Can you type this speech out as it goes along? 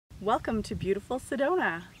Welcome to beautiful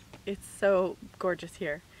Sedona. It's so gorgeous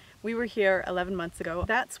here. We were here 11 months ago.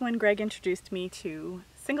 That's when Greg introduced me to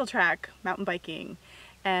Singletrack mountain biking.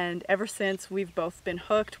 And ever since, we've both been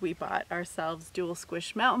hooked. We bought ourselves dual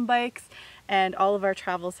squish mountain bikes, and all of our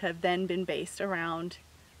travels have then been based around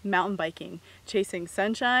mountain biking, chasing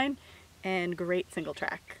sunshine and great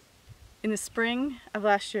Singletrack. In the spring of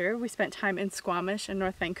last year, we spent time in Squamish and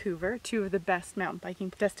North Vancouver, two of the best mountain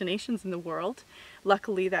biking destinations in the world.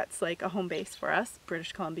 Luckily, that's like a home base for us,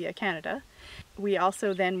 British Columbia, Canada. We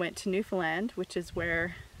also then went to Newfoundland, which is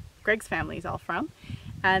where Greg's family is all from.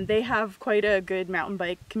 And they have quite a good mountain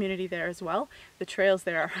bike community there as well. The trails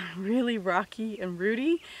there are really rocky and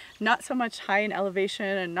rooty, not so much high in elevation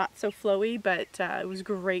and not so flowy, but it was a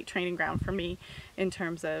great training ground for me in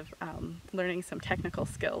terms of learning some technical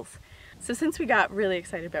skills. So since we got really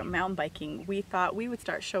excited about mountain biking, we thought we would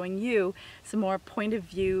start showing you some more point of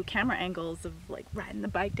view camera angles of like riding the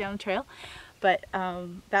bike down the trail. But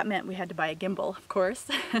that meant we had to buy a gimbal, of course.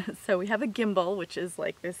 So we have a gimbal, which is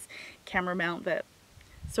like this camera mount that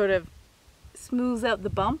sort of smooths out the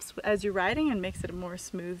bumps as you're riding and makes it a more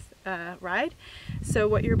smooth ride. So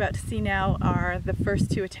what you're about to see now are the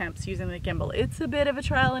first two attempts using the gimbal. It's a bit of a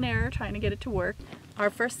trial and error trying to get it to work. Our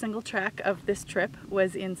first Singletrack of this trip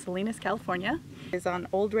was in Salinas, California. It's on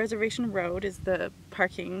Old Reservation Road is the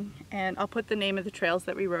parking, and I'll put the name of the trails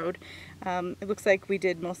that we rode. It looks like we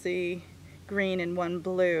did mostly green and one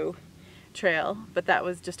blue trail, but that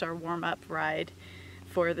was just our warm-up ride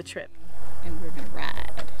for the trip. And we're gonna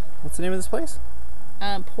ride. What's the name of this place?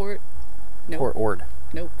 Port Ord.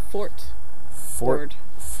 Nope, Fort Ord.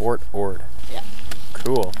 Fort Ord. Yeah.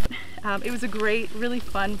 Cool. It was a great, really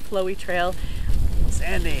fun, flowy trail.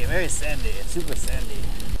 Sandy, very sandy, super sandy.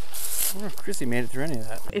 I wonder if Chrissy made it through any of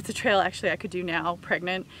that. It's a trail actually I could do now,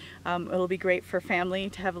 pregnant. It'll be great for family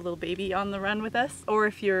to have a little baby on the run with us, or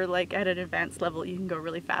if you're like at an advanced level, you can go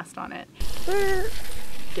really fast on it.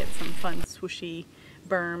 Get some fun swooshy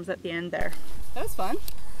berms at the end there. That was fun.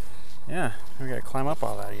 Yeah, we gotta climb up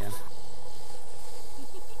all that again.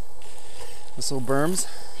 Those little berms.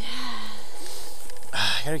 Yeah.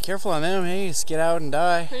 Gotta be careful on them, hey, just get out and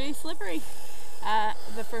die. Pretty slippery.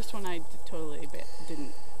 The first one I totally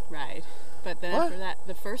didn't ride, but then after that,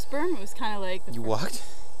 the first berm, it was kind of like... You walked?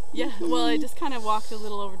 Yeah, well, I just kind of walked a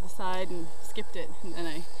little over to the side and skipped it,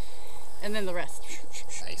 and then the rest.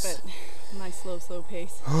 Nice. But my slow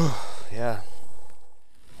pace. Yeah.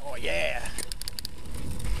 Oh yeah!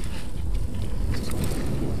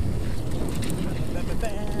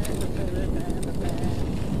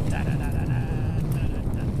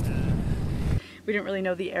 We didn't really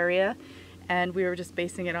know the area, and we were just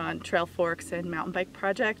basing it on Trail Forks and Mountain Bike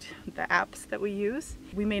Project, the apps that we use.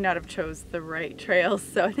 We may not have chose the right trails,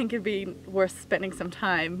 so I think it'd be worth spending some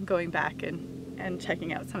time going back and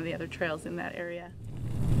checking out some of the other trails in that area.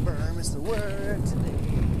 Berm is the word today.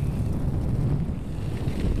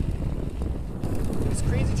 This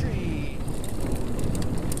crazy tree.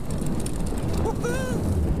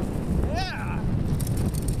 Woohoo! Yeah!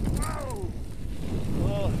 Whoa! A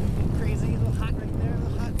little crazy, a little hot right there, a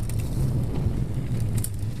little hot.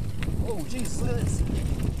 Oh, jeez, look at this.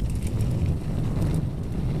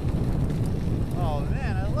 Oh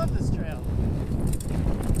man, I love this trail.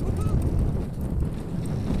 Woohoo!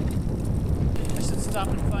 I should stop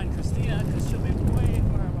and find Christina because she'll be way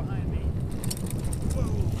far behind me.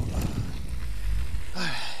 Whoa!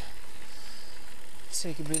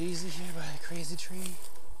 Take a bit easy here by the crazy tree.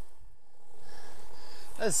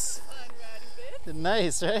 That's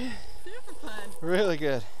nice, right? Super fun. Really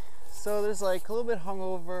good. So there's like a little bit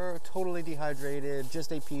hungover, totally dehydrated,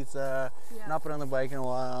 just ate pizza, not been on the bike in a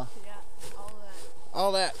while. Yeah, all of that.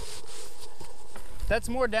 All that. That's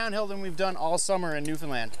more downhill than we've done all summer in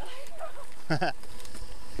Newfoundland. Cool.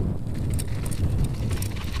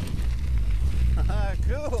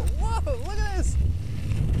 Whoa, look at this.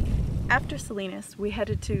 After Salinas, we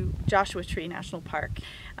headed to Joshua Tree National Park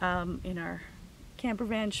in our camper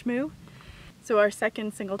van Shmoo. So our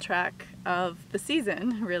second Singletrack of the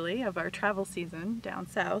season, really, of our travel season down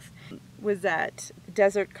south, was at the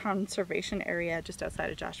Desert Conservation Area just outside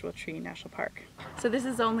of Joshua Tree National Park. So this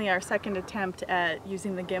is only our second attempt at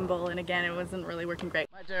using the gimbal, and again, it wasn't really working great.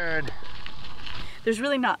 My turn. There's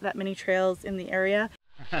really not that many trails in the area.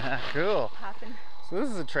 Cool. So this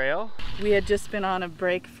is a trail. We had just been on a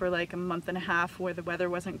break for like a month and a half where the weather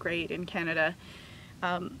wasn't great in Canada.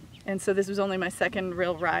 And so this was only my second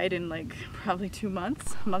real ride in like probably 2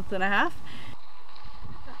 months, a month and a half.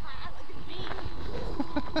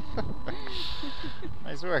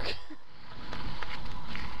 Nice work.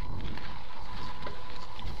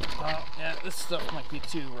 Oh, yeah, this stuff might be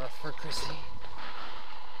too rough for Chrissy.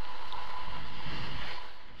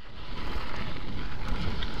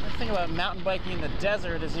 about mountain biking in the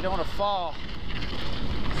desert is you don't want to fall.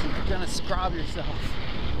 So you're gonna scrub yourself.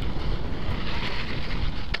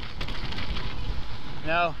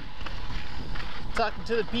 No. Talking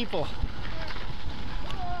to the people.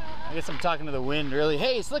 I guess I'm talking to the wind, really.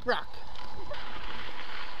 Hey, Slick Rock!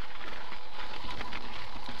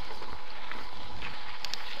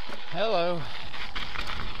 Hello.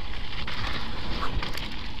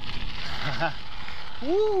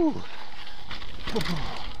 Woo!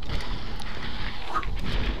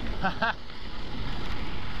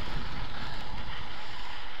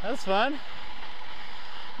 That's fun.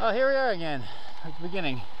 Oh, here we are again, at the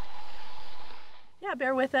beginning. Yeah,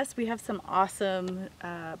 bear with us. We have some awesome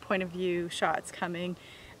point of view shots coming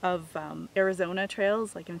of Arizona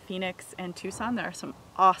trails, like in Phoenix and Tucson. There are some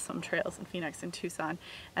awesome trails in Phoenix and Tucson.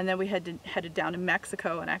 And then we headed down to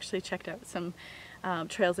Mexico and actually checked out some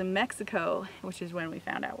trails in Mexico, which is when we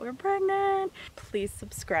found out we were pregnant. Please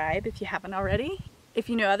subscribe if you haven't already. If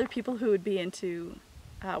you know other people who would be into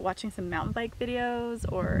watching some mountain bike videos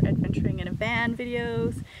or adventuring in a van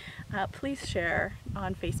videos, please share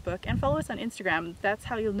on Facebook and follow us on Instagram. That's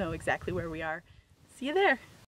how you'll know exactly where we are. See you there.